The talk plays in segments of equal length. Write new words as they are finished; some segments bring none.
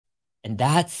And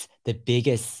that's the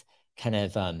biggest kind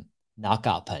of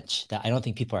knockout punch that I don't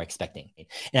think people are expecting.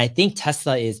 And I think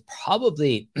Tesla is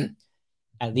probably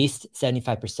at least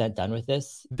 75% done with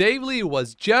this. Dave Lee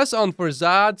was just on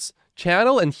Farzad's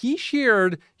channel and he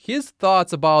shared his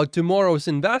thoughts about tomorrow's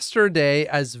investor day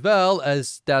as well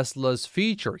as Tesla's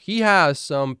future. He has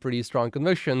some pretty strong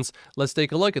convictions. Let's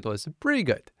take a look at those. Pretty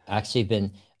good. I've actually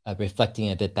been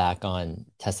reflecting a bit back on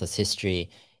Tesla's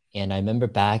history. And I remember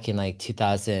back in like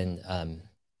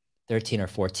 2013 or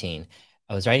 14,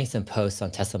 I was writing some posts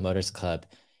on Tesla Motors Club.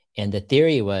 And the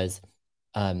theory was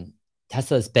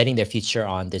Tesla is betting their future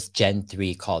on this Gen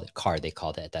 3 car, they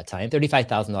called it at that time,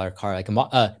 $35,000 car, like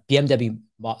a BMW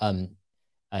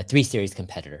 3 Series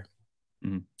competitor.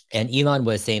 Mm-hmm. And Elon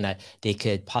was saying that they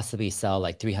could possibly sell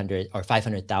like 300 or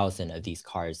 500,000 of these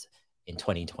cars in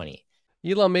 2020.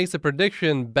 Elon makes a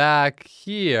prediction back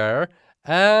here,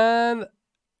 and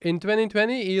in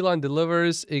 2020, Elon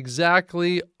delivers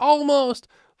exactly almost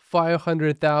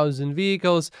 500,000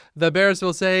 vehicles. The bears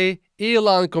will say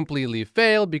Elon completely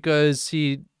failed because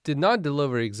he did not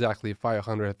deliver exactly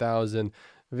 500,000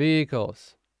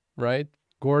 vehicles, right,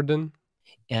 Gordon?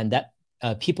 And that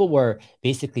people were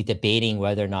basically debating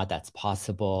whether or not that's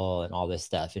possible and all this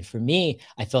stuff. And for me,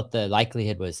 I felt the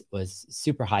likelihood was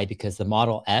super high because the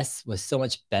Model S was so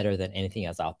much better than anything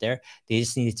else out there. They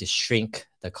just needed to shrink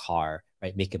the car,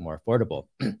 right, make it more affordable.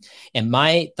 And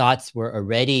my thoughts were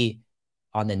already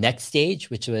on the next stage,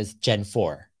 which was Gen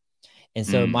 4. And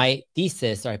so my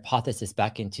thesis or hypothesis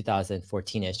back in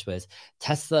 2014-ish was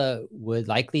Tesla would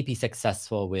likely be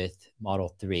successful with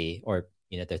Model 3 or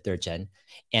their third gen,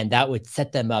 and that would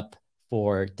set them up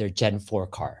for their Gen 4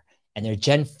 car. And their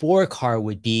Gen 4 car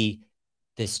would be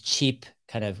this cheap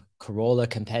kind of Corolla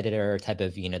competitor type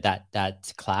of,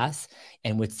 that class,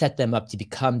 and would set them up to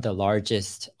become the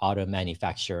largest auto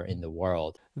manufacturer in the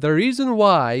world. The reason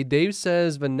why Dave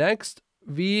says the next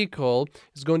vehicle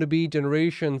is going to be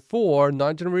generation 4,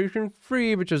 not generation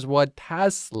 3, which is what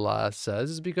Tesla says,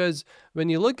 is because when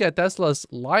you look at Tesla's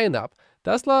lineup,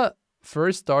 Tesla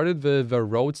first started with the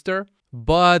Roadster,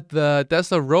 but the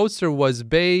Tesla Roadster was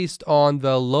based on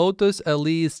the Lotus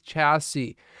Elise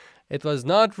chassis. It was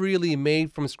not really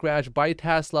made from scratch by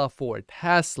Tesla for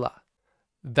Tesla.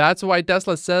 That's why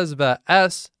Tesla says the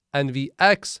S and the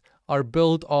X are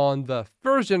built on the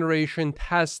first generation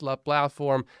Tesla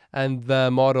platform, and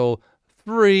the Model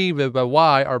 3 with the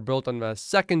Y are built on the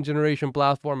second generation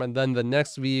platform, and then the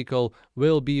next vehicle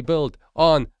will be built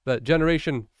on the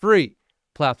generation 3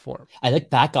 platform. I look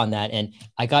back on that and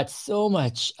I got so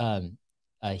much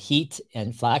heat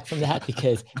and flack from that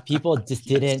because people just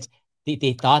didn't,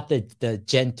 they thought that the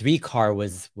Gen 3 car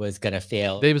was going to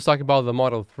fail. Dave was talking about the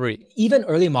Model 3. Even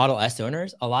early Model S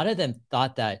owners, a lot of them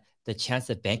thought that the chance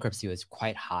of bankruptcy was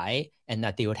quite high and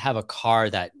that they would have a car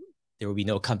that there would be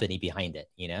no company behind it,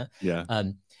 Yeah.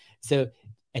 So,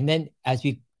 and then as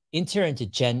we enter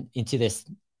into this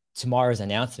tomorrow's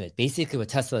announcement, basically what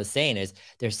Tesla is saying is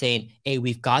they're saying, hey,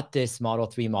 we've got this Model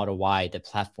 3, Model Y, the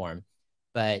platform,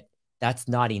 but that's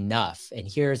not enough. And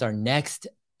here's our next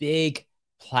big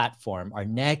platform, our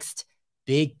next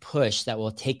big push that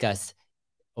will take us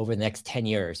over the next 10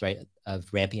 years, right, of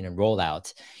ramping and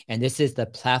rollout. And this is the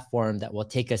platform that will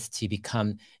take us to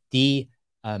become the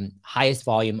highest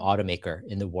volume automaker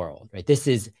in the world, right? This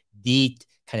is the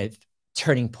kind of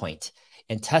turning point.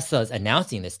 And Tesla is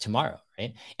announcing this tomorrow,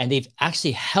 right? And they've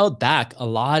actually held back a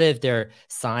lot of their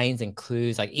signs and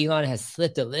clues. Like Elon has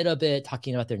slipped a little bit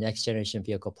talking about their next generation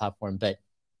vehicle platform, but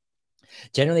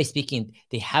generally speaking,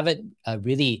 they haven't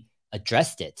really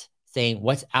addressed it, saying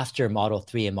what's after Model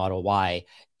 3 and Model Y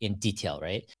in detail,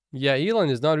 right? Yeah, Elon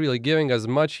is not really giving us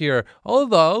much here,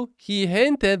 although he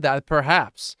hinted that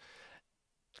perhaps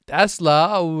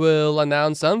Tesla will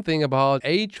announce something about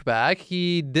HVAC.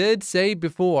 He did say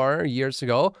before, years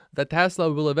ago, that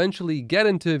Tesla will eventually get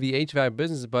into the HVAC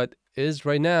business, but is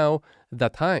right now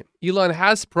that time. Elon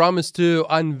has promised to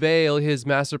unveil his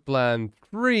Master Plan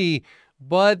 3,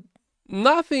 but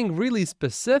nothing really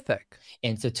specific.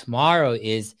 And so tomorrow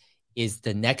is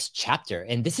the next chapter.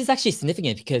 And this is actually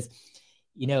significant because,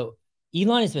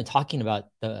 Elon has been talking about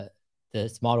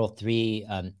this Model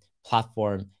 3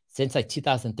 platform since like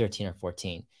 2013 or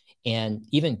 14, and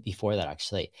even before that,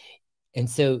 actually. And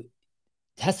so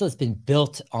Tesla's been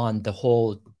built on the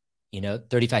whole,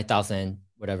 $35,000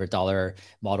 whatever dollar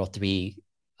Model 3,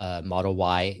 Model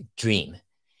Y dream.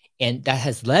 And that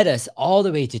has led us all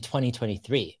the way to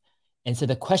 2023. And so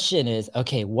the question is,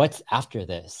 okay, what's after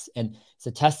this? And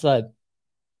so Tesla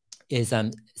is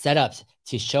set up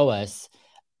to show us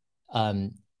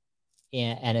and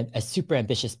a super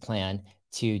ambitious plan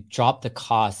to drop the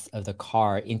cost of the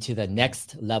car into the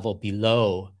next level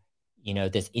below,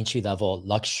 this entry-level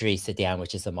luxury sedan,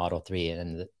 which is the Model 3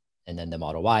 and then the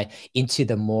Model Y, into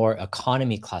the more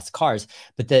economy class cars.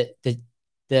 But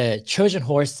the Trojan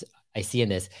horse I see in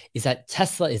this is that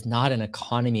Tesla is not an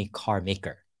economy car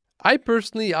maker. I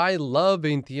love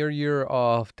the interior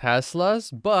of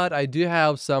Teslas, but I do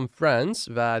have some friends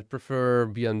that prefer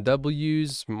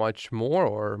BMWs much more,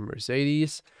 or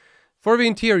Mercedes, for the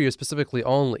interior specifically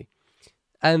only.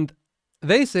 And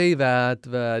they say that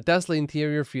the Tesla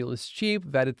interior feels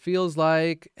cheap, that it feels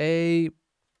like a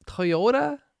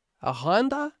Toyota, a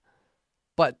Honda,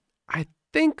 but I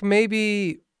think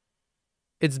maybe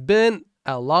it's been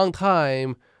a long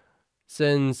time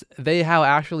since they have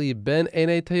actually been in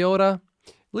a Toyota.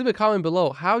 Leave a comment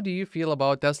below. How do you feel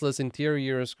about Tesla's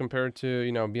interiors compared to,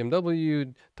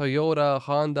 BMW, Toyota,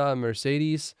 Honda,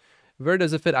 Mercedes? Where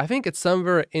does it fit? I think it's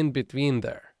somewhere in between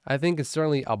there. I think it's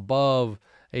certainly above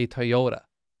a Toyota.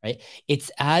 Right?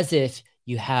 It's as if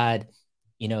you had,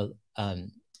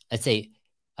 let's say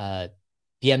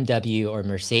BMW or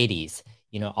Mercedes,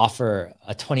 offer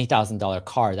a $20,000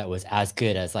 car that was as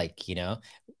good as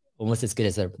almost as good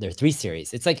as their 3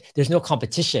 Series. It's like there's no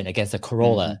competition against a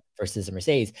Corolla versus a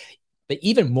Mercedes. But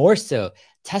even more so,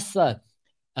 Tesla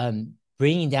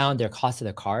bringing down their cost of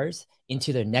the cars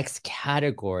into their next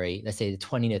category, let's say the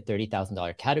 $20,000 to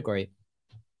 $30,000 category,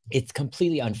 it's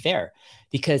completely unfair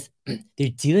because they're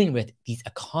dealing with these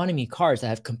economy cars that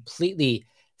have completely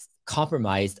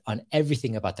compromised on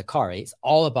everything about the car. Right? It's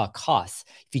all about costs.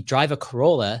 If you drive a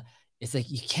Corolla, it's like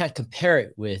you can't compare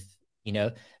it with,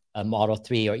 a Model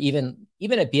 3 or even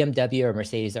a BMW or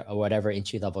Mercedes or whatever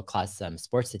entry-level class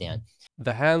sports sedan.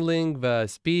 The handling, the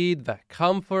speed, the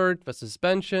comfort, the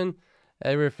suspension,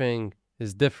 everything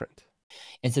is different.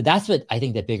 And so that's what I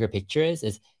think the bigger picture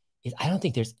is I don't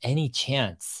think there's any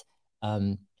chance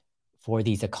for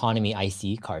these economy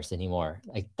ICE cars anymore.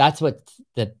 Like that's what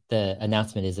the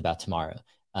announcement is about tomorrow.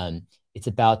 It's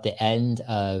about the end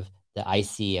of the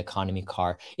ICE economy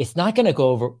car. It's not going to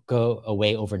go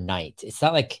away overnight. It's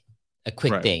not like a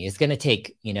quick thing. It's going to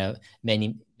take,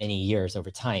 many years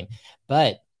over time.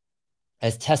 But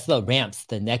as Tesla ramps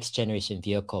the next generation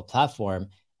vehicle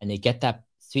platform and they get that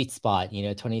sweet spot,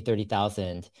 20,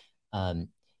 30,000,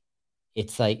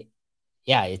 it's like,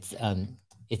 yeah,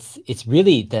 it's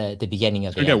really the beginning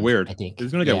of it's gonna get weird. I think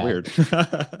it's gonna get weird.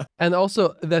 And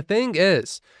also the thing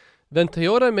is, when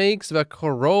Toyota makes the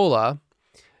Corolla,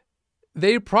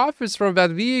 their profits from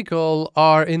that vehicle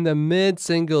are in the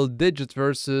mid-single digits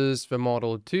versus the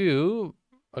Model 2,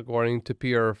 according to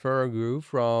Pierre Ferragu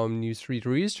from New Street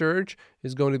Research,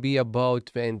 is going to be about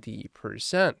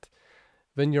 20%.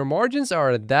 When your margins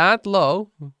are that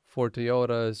low for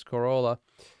Toyota's Corolla,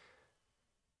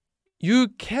 you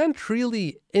can't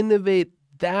really innovate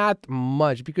that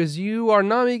much because you are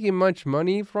not making much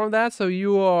money from that. So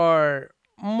you are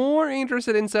more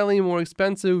interested in selling more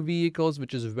expensive vehicles,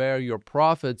 which is where your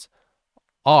profits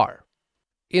are.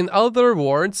 In other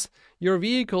words, your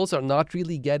vehicles are not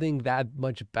really getting that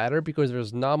much better because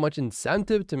there's not much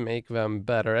incentive to make them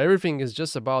better. Everything is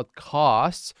just about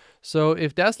costs. So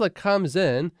if Tesla comes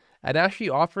in and actually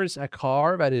offers a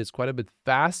car that is quite a bit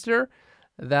faster,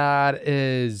 that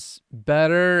is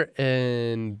better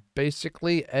in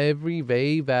basically every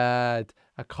way that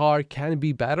a car can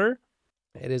be better,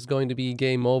 it is going to be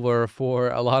game over for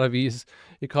a lot of these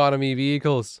economy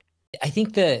vehicles. I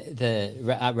think the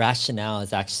rationale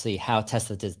is actually how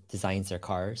Tesla designs their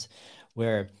cars,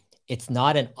 where it's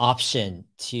not an option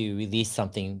to release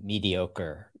something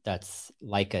mediocre that's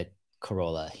like a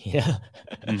Corolla.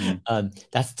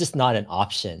 That's just not an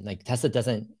option. Like Tesla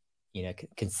doesn't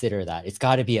consider that. It's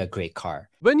got to be a great car.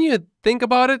 When you think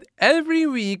about it, every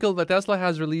vehicle that Tesla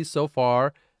has released so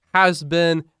far has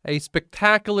been a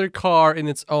spectacular car in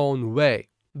its own way.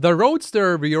 The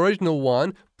Roadster, the original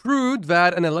one, proved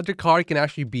that an electric car can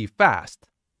actually be fast.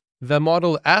 The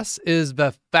Model S is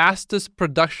the fastest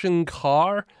production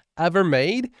car ever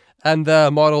made, and the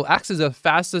Model X is the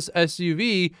fastest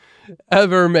SUV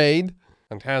ever made,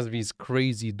 and has these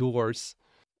crazy doors.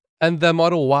 And the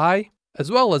Model Y, as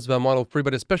well as the Model 3,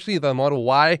 but especially the Model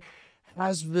Y,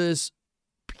 has this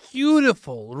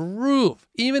beautiful roof.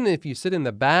 Even if you sit in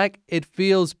the back, it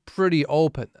feels pretty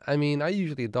open. I mean, I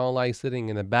usually don't like sitting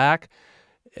in the back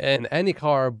in any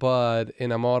car, but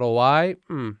in a Model Y,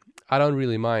 I don't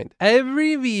really mind.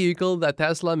 Every vehicle that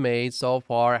Tesla made so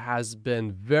far has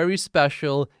been very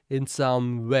special in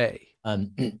some way.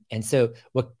 And so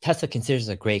what Tesla considers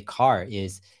a great car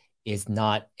is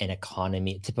not an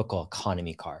typical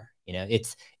economy car.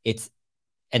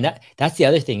 And that's the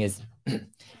other thing is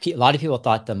a lot of people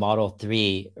thought the Model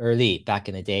 3 early back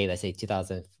in the day, let's say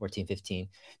 2014, 15,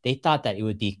 they thought that it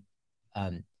would be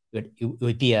it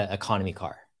would be an economy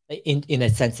car in a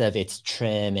sense of its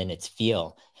trim and its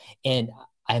feel. And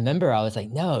I remember I was like,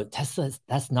 no,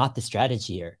 that's not the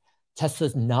strategy here.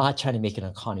 Tesla's not trying to make an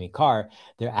economy car.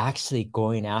 They're actually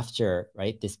going after,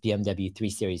 right, this BMW 3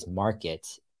 Series market,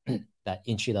 that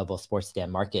entry-level sports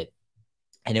sedan market.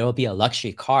 And it will be a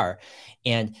luxury car.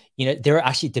 And, there were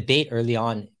actually debate early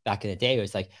on back in the day. It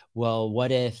was like, well,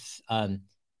 what if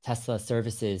Tesla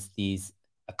services these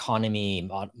economy,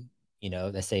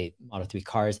 let's say Model 3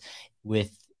 cars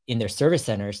in their service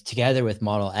centers together with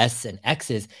Model S and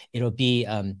X's, it'll be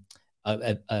a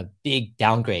big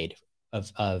downgrade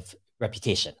of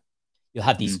reputation. You'll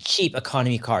have these cheap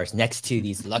economy cars next to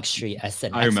these luxury S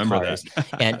and X cars,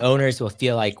 and owners will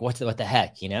feel like, what the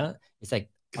heck, It's like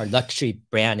our luxury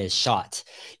brand is shot.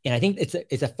 And I think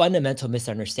it's a fundamental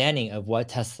misunderstanding of what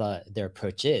Tesla, their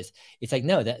approach is. It's like,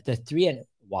 no, the 3 and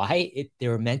Y, they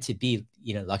were meant to be,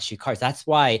 luxury cars. That's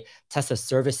why Tesla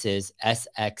services S,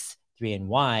 X, 3 and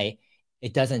Y.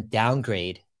 It doesn't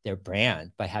downgrade their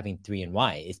brand by having 3 and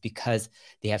Y. It's because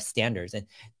they have standards. And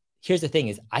here's the thing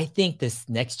is, I think this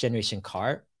next generation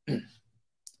car,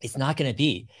 it's not going to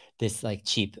be this like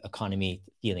cheap economy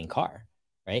feeling car,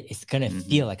 right? It's going to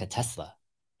feel like a Tesla.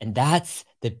 And that's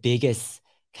the biggest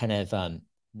kind of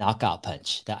knockout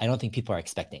punch that I don't think people are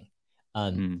expecting.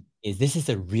 Is this is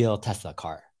a real Tesla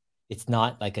car. It's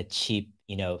not like a cheap,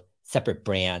 separate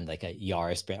brand, like a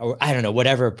Yaris brand, or I don't know,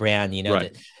 whatever brand,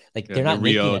 right. They're not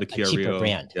Rio, making a cheaper Rio.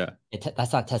 brand. Yeah.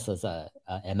 That's not Tesla's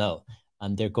MO.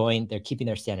 They're keeping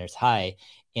their standards high.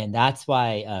 And that's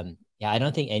why, I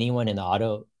don't think anyone in the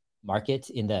auto market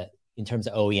in terms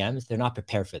of OEMs, they're not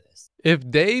prepared for this. If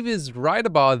Dave is right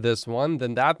about this one,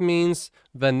 then that means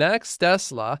the next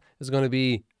Tesla is going to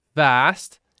be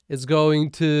fast. It's going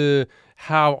to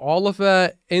have all of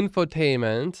the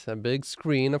infotainment, a big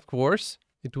screen, of course.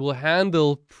 It will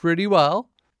handle pretty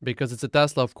well because it's a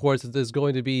Tesla, of course. It is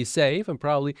going to be safe, and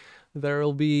probably there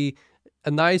will be a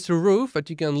nicer roof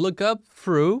that you can look up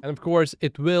through. And of course,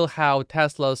 it will have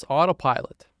Tesla's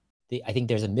autopilot. I think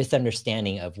there's a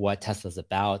misunderstanding of what Tesla's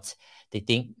about. They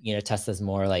think, Tesla's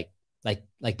more like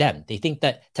them. They think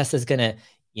that Tesla's gonna,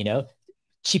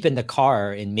 cheapen the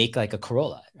car and make like a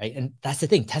Corolla, right? And that's the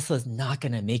thing. Tesla's not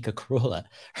gonna make a Corolla,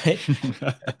 right?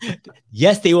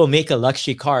 Yes, they will make a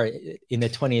luxury car in the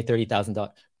 $20,000 to $30,000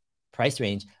 price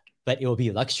range, but it will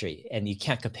be luxury, and you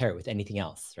can't compare it with anything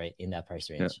else, right, in that price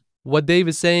range. Yeah. What Dave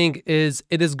is saying is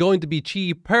it is going to be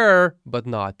cheaper, but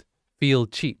not feel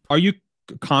cheap. Are you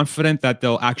confident that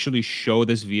they'll actually show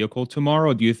this vehicle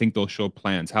tomorrow? Or do you think they'll show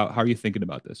plans? How are you thinking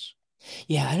about this?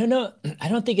 Yeah, I don't know. I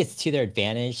don't think it's to their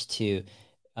advantage to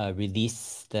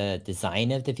release the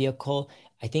design of the vehicle.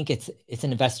 I think it's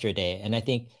an investor day, and I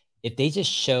think if they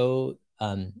just show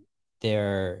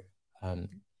their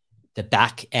the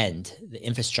back end, the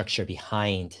infrastructure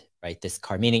behind, right, this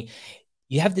car, meaning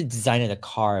you have the design of the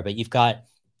car, but you've got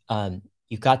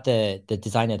the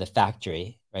design of the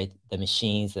factory, right, the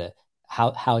machines,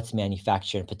 how it's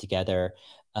manufactured and put together,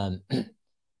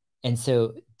 and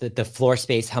so the floor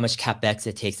space, how much capex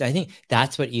it takes. And I think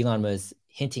that's what Elon was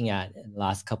hinting at in the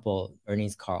last couple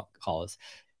earnings calls.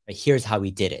 Right, here's how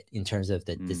we did it in terms of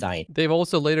the design. Dave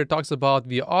also later talks about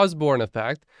the Osborne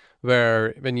effect,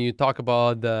 where when you talk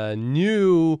about the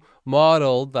new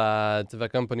model that the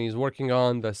company is working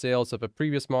on, the sales of a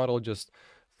previous model just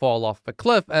fall off a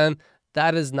cliff, and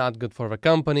that is not good for the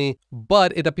company.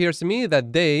 But it appears to me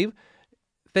that Dave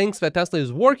thinks that Tesla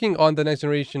is working on the next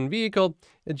generation vehicle.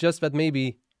 It's just that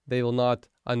maybe they will not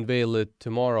unveil it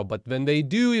tomorrow. But when they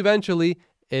do eventually,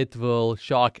 it will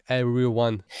shock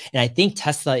everyone. And I think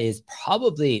Tesla is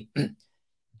probably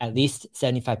at least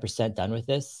 75% done with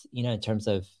this, in terms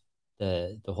of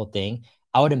the whole thing.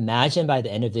 I would imagine by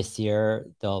the end of this year,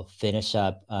 they'll finish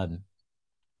up,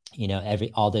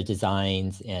 all their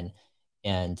designs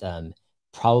and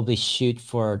probably shoot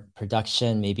for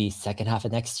production maybe second half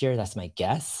of next year. That's my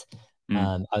guess.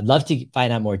 I'd love to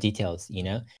find out more details,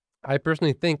 I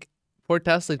personally think for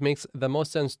Tesla, it makes the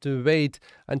most sense to wait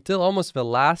until almost the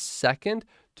last second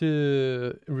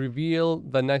to reveal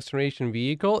the next generation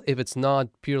vehicle if it's not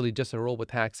purely just a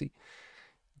robotaxi,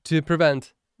 to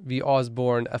prevent the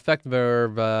Osborne effect where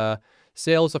the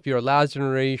sales of your last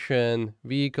generation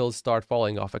vehicles start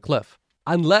falling off a cliff.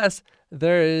 Unless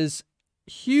there is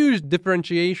huge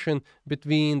differentiation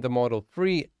between the Model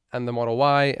 3 and the Model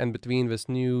Y and between this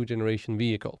new generation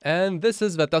vehicle. And this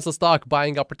is the Tesla stock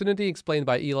buying opportunity explained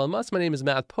by Elon Musk. My name is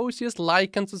Matt Posius.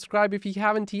 Like and subscribe if you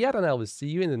haven't yet, and I will see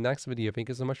you in the next video. Thank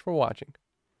you so much for watching.